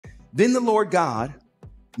Then the Lord God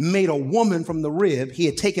made a woman from the rib he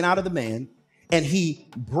had taken out of the man, and he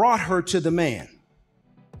brought her to the man.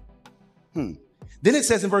 Then it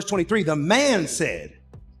says in verse 23, the man said,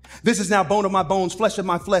 this is now bone of my bones, flesh of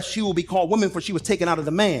my flesh. She will be called woman, for she was taken out of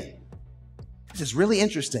the man. This is really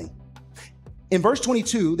interesting. In verse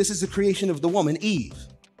 22, this is the creation of the woman, Eve.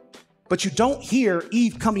 But you don't hear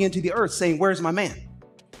Eve coming into the earth saying, where's my man?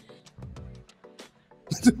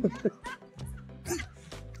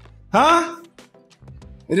 Huh?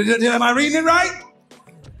 Am I reading it right?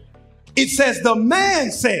 It says the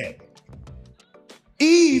man said.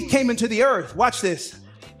 Eve came into the earth. Watch this.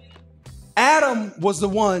 Adam was the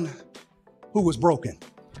one who was broken.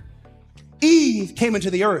 Eve came into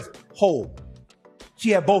the earth whole. She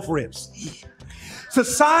had both ribs.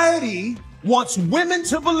 Society wants women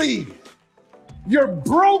to believe you're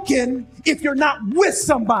broken if you're not with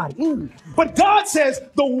somebody. But God says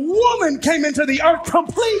the woman came into the earth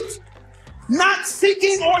complete, not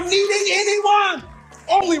seeking or needing anyone.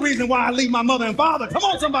 Only reason why I leave my mother and father. Come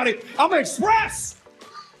on, somebody. I'm going to express.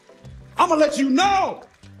 I'm going to let you know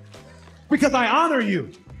because I honor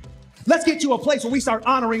you. Let's get to a place where we start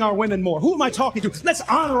honoring our women more. Who am I talking to? Let's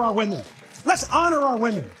honor our women. Let's honor our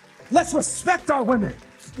women. Let's respect our women.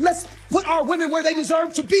 Let's put our women where they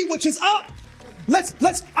deserve to be, which is up.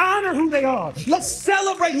 Let's honor who they are. Let's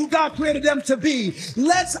celebrate who God created them to be.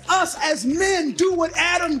 Let's us as men do what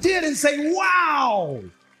Adam did and say, wow,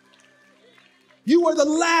 you are the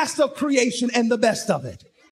last of creation and the best of it.